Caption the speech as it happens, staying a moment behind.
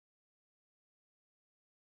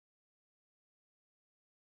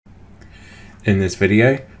In this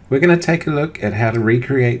video, we're going to take a look at how to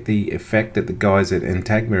recreate the effect that the guys at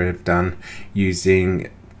Entagma have done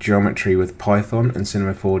using geometry with Python and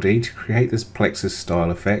Cinema 4D to create this Plexus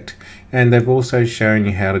style effect, and they've also shown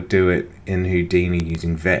you how to do it in Houdini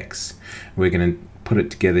using Vex. We're going to put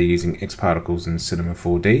it together using X particles and Cinema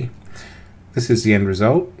 4D. This is the end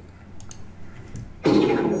result.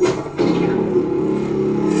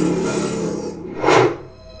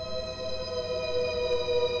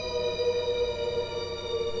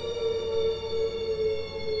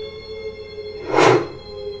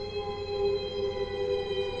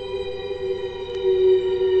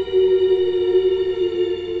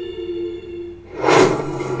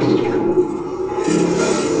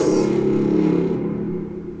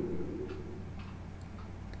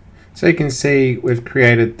 So you can see we've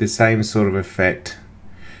created the same sort of effect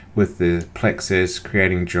with the Plexus,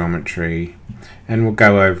 creating geometry, and we'll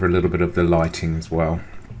go over a little bit of the lighting as well.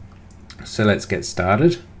 So let's get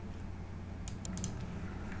started.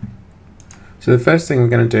 So the first thing we're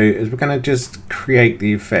going to do is we're going to just create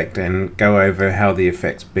the effect and go over how the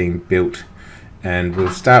effect's being built. And we'll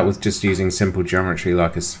start with just using simple geometry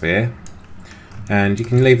like a sphere. And you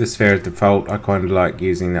can leave the sphere as default. I kind of like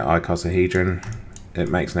using the icosahedron. It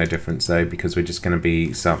makes no difference though, because we're just going to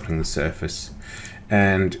be sampling the surface.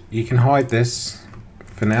 And you can hide this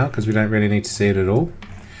for now because we don't really need to see it at all.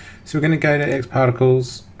 So we're going to go to X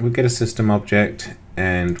particles, we'll get a system object,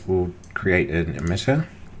 and we'll create an emitter.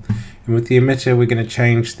 And with the emitter, we're going to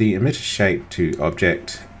change the emitter shape to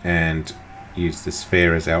object and use the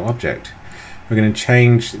sphere as our object. We're going to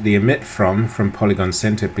change the emit from polygon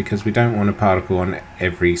center because we don't want a particle on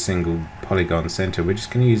every single polygon center. We're just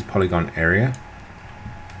going to use polygon area.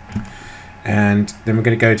 And then we're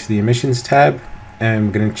going to go to the emissions tab, and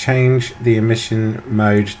we're going to change the emission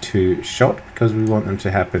mode to shot because we want them to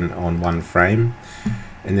happen on one frame.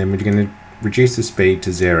 And then we're going to reduce the speed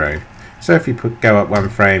to 0. So if you go up one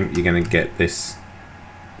frame, you're going to get this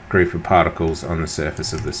group of particles on the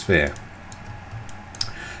surface of the sphere.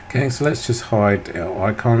 Okay, so let's just hide our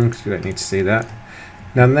icon because we don't need to see that.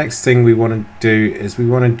 Now the next thing we want to do is we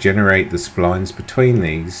want to generate the splines between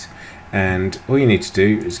these. And all you need to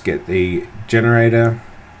do is get the generator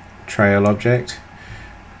trail object,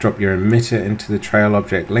 drop your emitter into the trail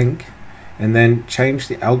object link, and then change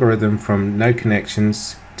the algorithm from no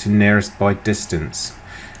connections to nearest by distance.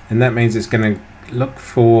 And that means it's going to look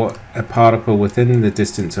for a particle within the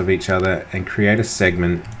distance of each other and create a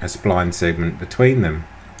segment, a spline segment between them.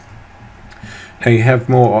 Now you have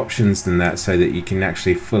more options than that so that you can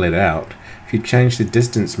actually fill it out. If you change the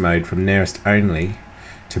distance mode from nearest only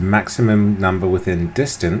to maximum number within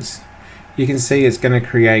distance, you can see it's going to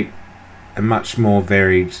create a much more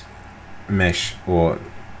varied mesh or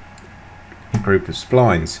group of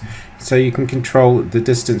splines. So you can control the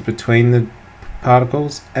distance between the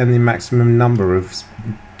particles and the maximum number of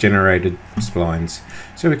generated splines.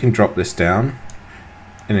 So we can drop this down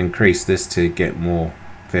and increase this to get more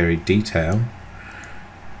varied detail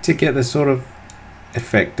to get the sort of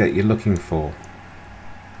effect that you're looking for.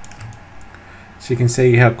 So you can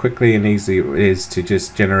see how quickly and easy it is to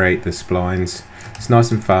just generate the splines. It's nice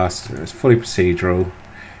and fast, it's fully procedural.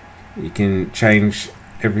 You can change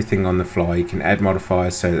everything on the fly. You can add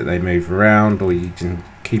modifiers so that they move around, or you can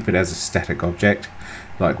keep it as a static object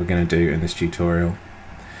like we're going to do in this tutorial.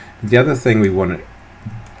 The other thing we want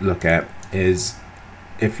to look at is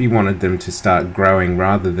if you wanted them to start growing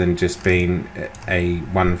rather than just being a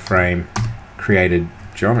one frame created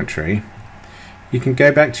geometry, you can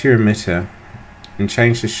go back to your emitter and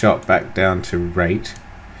change the shot back down to rate,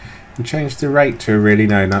 and change the rate to a really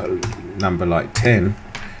low number like 10.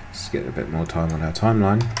 Let's get a bit more time on our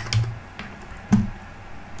timeline.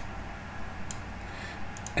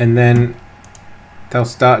 And then they'll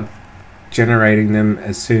start generating them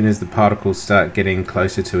as soon as the particles start getting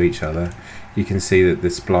closer to each other. You can see that the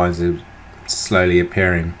splines are slowly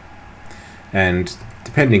appearing, and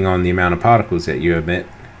depending on the amount of particles that you emit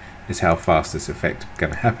is how fast this effect is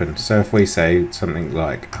going to happen. So if we say something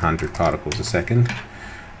like 100 particles a second,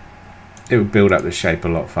 it would build up the shape a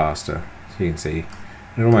lot faster. So you can see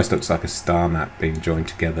it almost looks like a star map being joined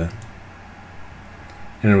together,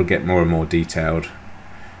 and it will get more and more detailed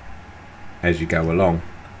as you go along.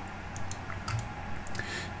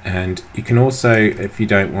 And you can also, if you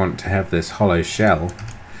don't want to have this hollow shell,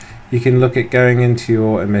 you can look at going into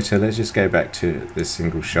your emitter. Let's just go back to this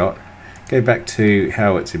single shot. Go back to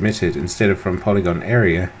how it's emitted. Instead of from polygon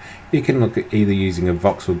area, you can look at either using a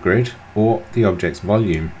voxel grid or the object's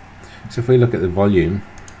volume. So if we look at the volume,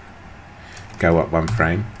 go up one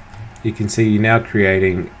frame, you can see you're now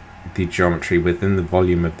creating the geometry within the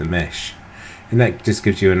volume of the mesh. and that just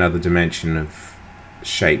gives you another dimension of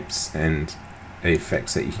shapes and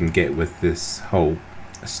effects that you can get with this whole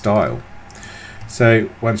style. So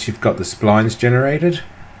once you've got the splines generated,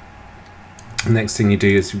 the next thing you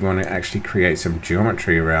do is you want to actually create some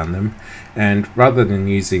geometry around them, and rather than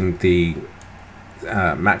using the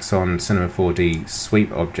Maxon Cinema 4D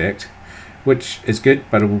sweep object, which is good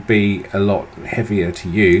but it will be a lot heavier to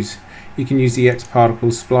use, you can use the X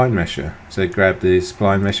Particles spline mesher. So grab the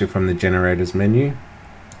spline mesher from the generators menu,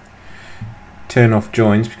 turn off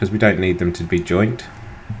joins because we don't need them to be joint,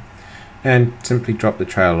 and simply drop the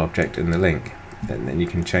trail object in the link. And then you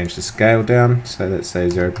can change the scale down, so let's say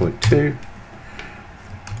 0.2.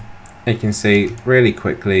 You can see really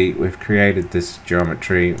quickly we've created this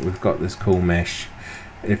geometry, we've got this cool mesh.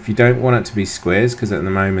 If you don't want it to be squares, because at the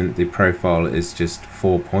moment the profile is just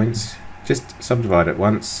 4 points, just subdivide it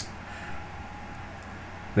once,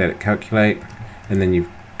 let it calculate, and then you've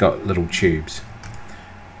got little tubes.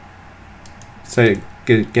 So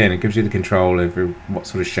again, it gives you the control over what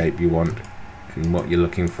sort of shape you want and what you're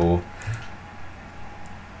looking for.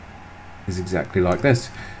 Is exactly like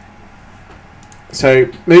this.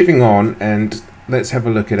 So moving on, and let's have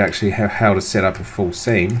a look at actually how to set up a full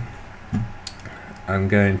scene. I'm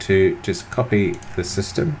going to just copy the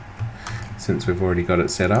system since we've already got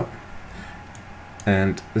it set up,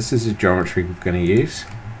 and this is a geometry we're going to use,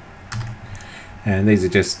 and these are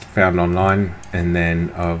just found online, and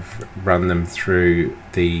then I've run them through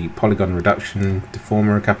the polygon reduction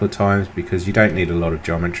deformer a couple of times because you don't need a lot of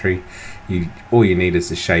geometry. All you need is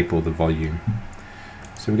the shape or the volume.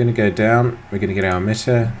 So we're going to go down, we're going to get our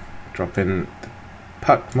emitter, drop in the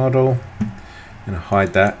puck model, and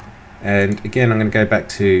hide that. And again, I'm going to go back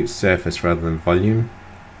to surface rather than volume.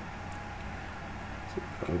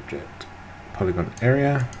 So object, polygon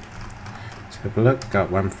area. Let's have a look,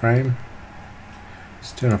 got one frame.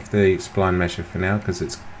 Let's turn off the spline mesher for now because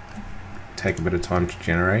it's take a bit of time to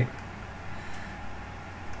generate.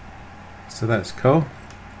 So that's cool.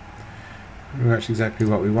 That's exactly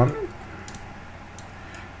what we want.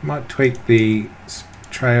 Might tweak the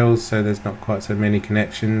trails so there's not quite so many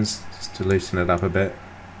connections, just to loosen it up a bit.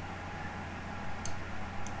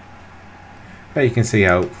 But you can see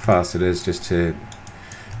how fast it is just to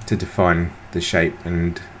define the shape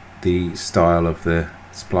and the style of the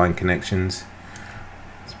spline connections.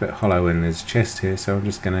 It's a bit hollow in his chest here, so I'm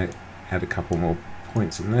just going to add a couple more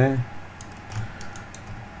points in there.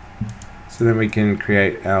 So then we can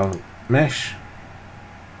create our mesh.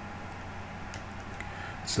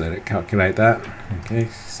 Just let it calculate that. Okay,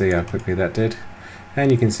 see how quickly that did.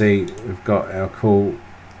 And you can see we've got our cool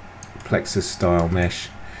Plexus style mesh,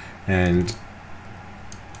 and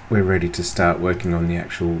we're ready to start working on the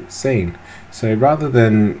actual scene. So rather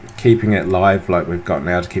than keeping it live like we've got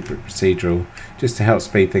now to keep it procedural, just to help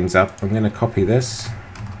speed things up, I'm going to copy this,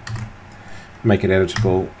 make it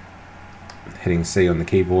editable, hitting C on the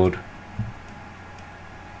keyboard,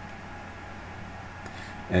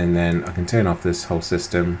 and then I can turn off this whole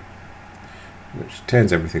system, which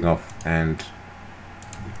turns everything off, and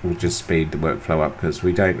will just speed the workflow up because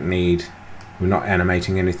we're not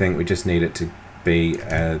animating anything, we just need it to be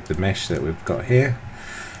the mesh that we've got here.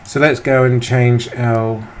 So let's go and change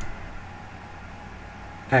our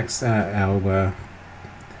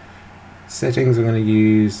settings. I'm going to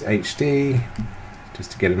use HD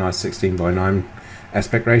just to get a nice 16:9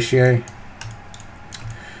 aspect ratio.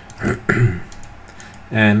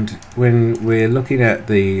 And when we're looking at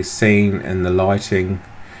the scene and the lighting,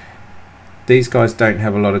 these guys don't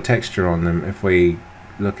have a lot of texture on them. If we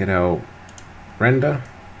look at our render,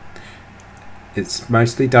 it's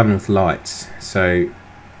mostly done with lights, so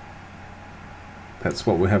that's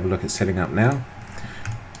what we'll have a look at setting up now.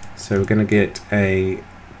 So we're going to get a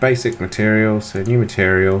basic material, so new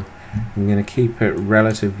material. I'm going to keep it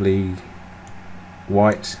relatively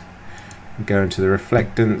white, go into the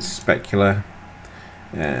reflectance, specular,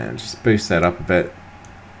 and just boost that up a bit,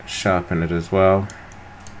 sharpen it as well.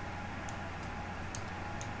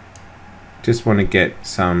 Just want to get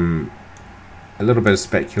a little bit of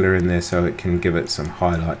specular in there so it can give it some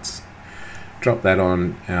highlights. Drop that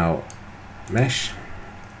on our mesh,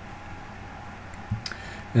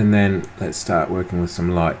 and then let's start working with some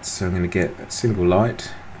lights. So I'm going to get a single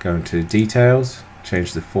light, go into details,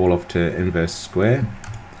 change the fall off to inverse square,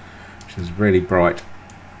 which is really bright,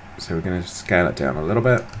 so we're going to scale it down a little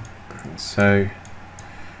bit, so,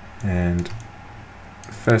 and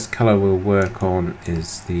the first color we'll work on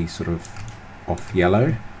is the sort of off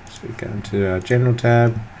yellow. So we go into our general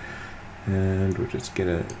tab, and we'll just get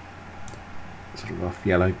a sort of off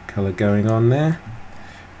yellow color going on there.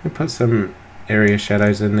 We'll put some area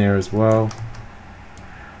shadows in there as well.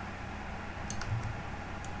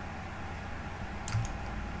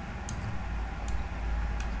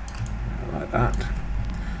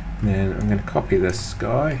 copy this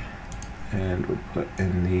guy and we'll put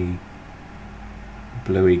in the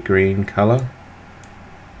bluey green color.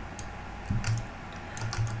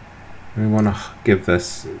 We want to give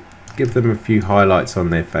them a few highlights on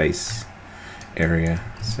their face area.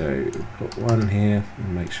 So put one here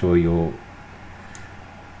and make sure your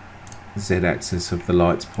Z-axis of the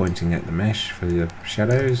light's pointing at the mesh for the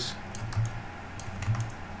shadows.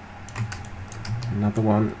 Another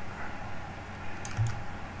one.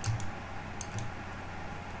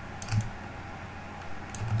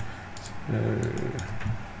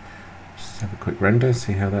 Just have a quick render,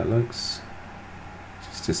 see how that looks,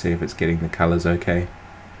 just to see if it's getting the colors okay.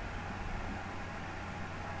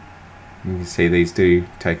 And you can see these do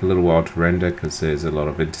take a little while to render because there's a lot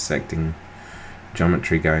of intersecting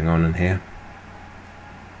geometry going on in here.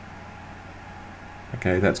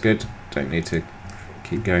 Okay, that's good, don't need to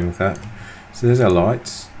keep going with that. So there's our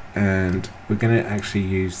lights, and we're going to actually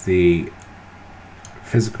use the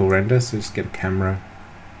physical render. So just get a camera,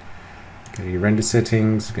 go to your render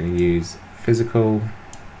settings, we're going to use physical.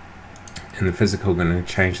 In the physical, we're going to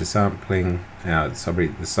change the sampling, the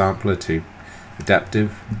sampler to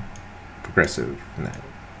adaptive, progressive, no,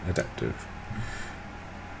 adaptive,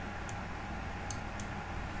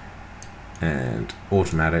 and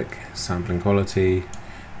automatic sampling quality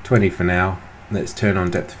 20 for now. Let's turn on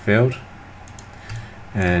depth of field,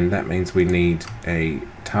 and that means we need a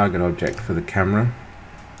target object for the camera.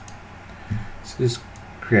 So just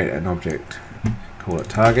create an object, call it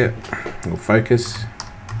target or focus,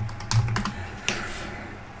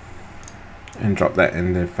 and drop that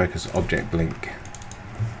in the focus object link.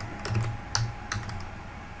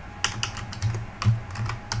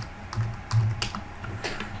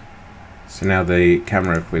 So now the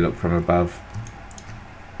camera, if we look from above,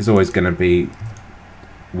 is always going to be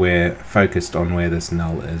focused on where this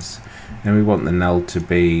null is, and we want the null to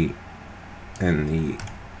be in the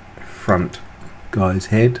front guy's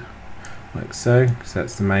head, like so, because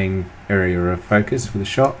that's the main area of focus for the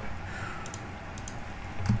shot.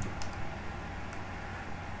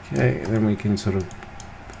 Okay, and then we can sort of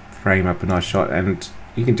frame up a nice shot, and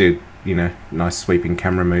you can do, you know, nice sweeping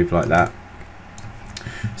camera move like that.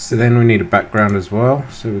 So then we need a background as well,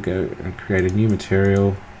 so we go and create a new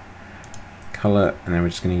material, color, and then we're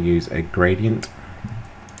just going to use a gradient,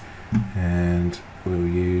 and we'll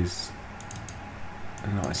use a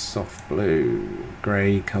nice soft blue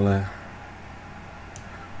grey color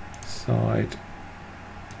side,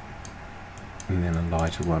 and then a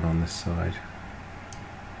lighter one on this side.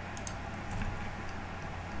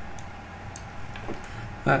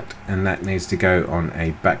 That needs to go on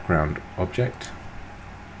a background object.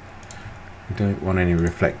 We don't want any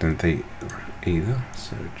reflectance either,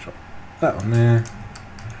 so drop that on there.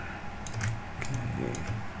 Okay.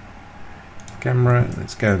 Camera,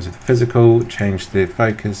 let's go into the physical, change the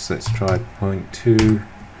focus, let's try 0.2,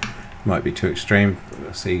 might be too extreme, but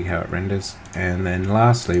we'll see how it renders. And then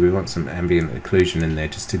lastly, we want some ambient occlusion in there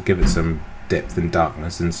just to give it some depth and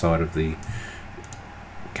darkness inside of the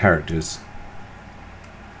characters.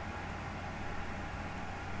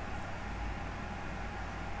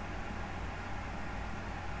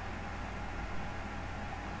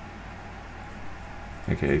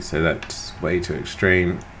 Okay, so that's way too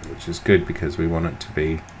extreme, which is good because we want it to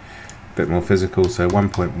be a bit more physical, so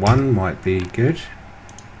 1.1 might be good.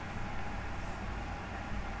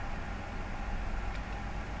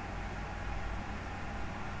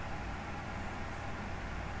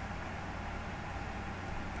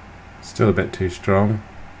 Still a bit too strong,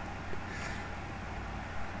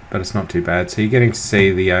 but it's not too bad. So you're getting to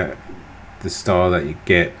see the style that you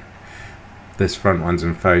get. This front one's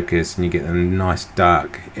in focus, and you get the nice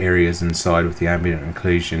dark areas inside with the ambient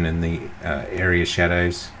occlusion and the area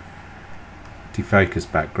shadows.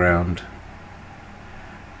 Defocus background.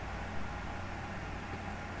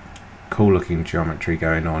 Cool looking geometry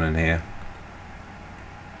going on in here.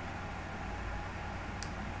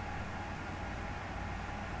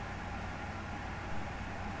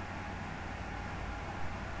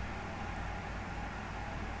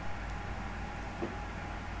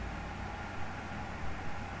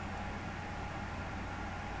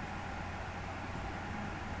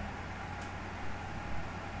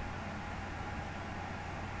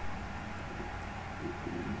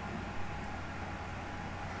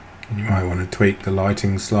 You might want to tweak the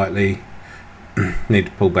lighting slightly. Need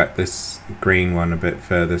to pull back this green one a bit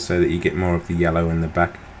further so that you get more of the yellow in the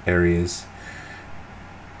back areas.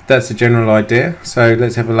 That's the general idea. So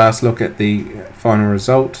let's have a last look at the final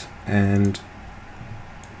result, and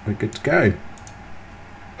we're good to go.